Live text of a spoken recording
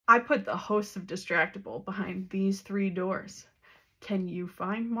I put the host of Distractable behind these 3 doors. Can you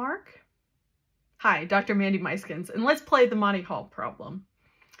find Mark? Hi, Dr. Mandy Meiskens, and let's play the Monty Hall problem.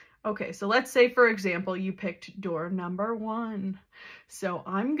 Okay, so let's say, for example, you picked door number 1. So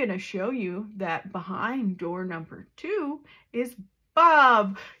I'm going to show you that behind door number 2 is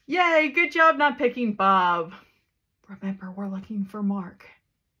Bob. Yay, good job not picking Bob. Remember, we're looking for Mark.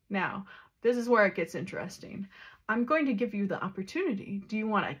 Now, this is where it gets interesting. I'm going to give you the opportunity. Do you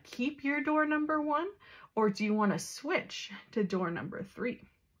want to keep your door number 1, or do you want to switch to door number 3?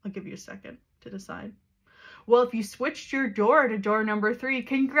 I'll give you a second to decide. Well, if you switched your door to door number 3,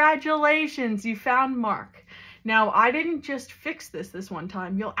 congratulations, you found Mark. Now, I didn't just fix this one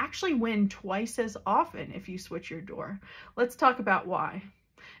time. You'll actually win twice as often if you switch your door. Let's talk about why.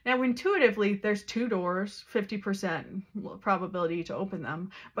 Now, intuitively, there's 2 doors, 50% probability to open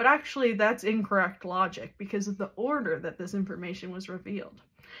them, but actually that's incorrect logic because of the order that this information was revealed.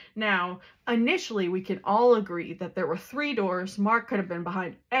 Now, initially, we can all agree that there were 3 doors. Mark could have been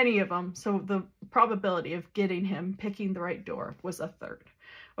behind any of them, so the probability of getting him picking the right door was 1/3.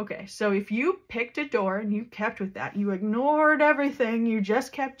 Okay, so if you picked a door and you kept with that, you ignored everything, you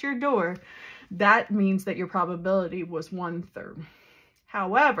just kept your door, that means that your probability was 1/3.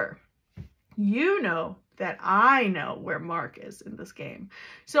 However, you know that I know where Mark is in this game.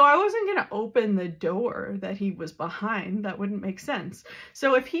 So I wasn't going to open the door that he was behind. That wouldn't make sense.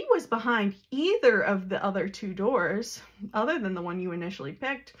 So if he was behind either of the other 2 doors, other than the one you initially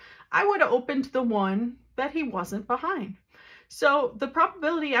picked, I would have opened the one that he wasn't behind. So the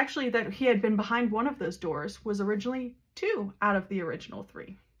probability actually that he had been behind one of those doors was originally 2 out of the original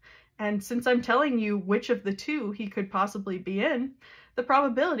 3. And since I'm telling you which of the 2 he could possibly be in, the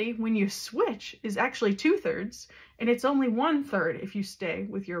probability when you switch is actually 2/3, and it's only 1/3 if you stay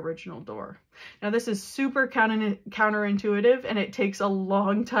with your original door. Now, this is super counterintuitive, and it takes a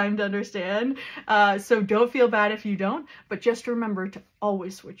long time to understand, so don't feel bad if you don't, but just remember to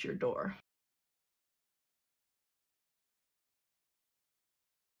always switch your door.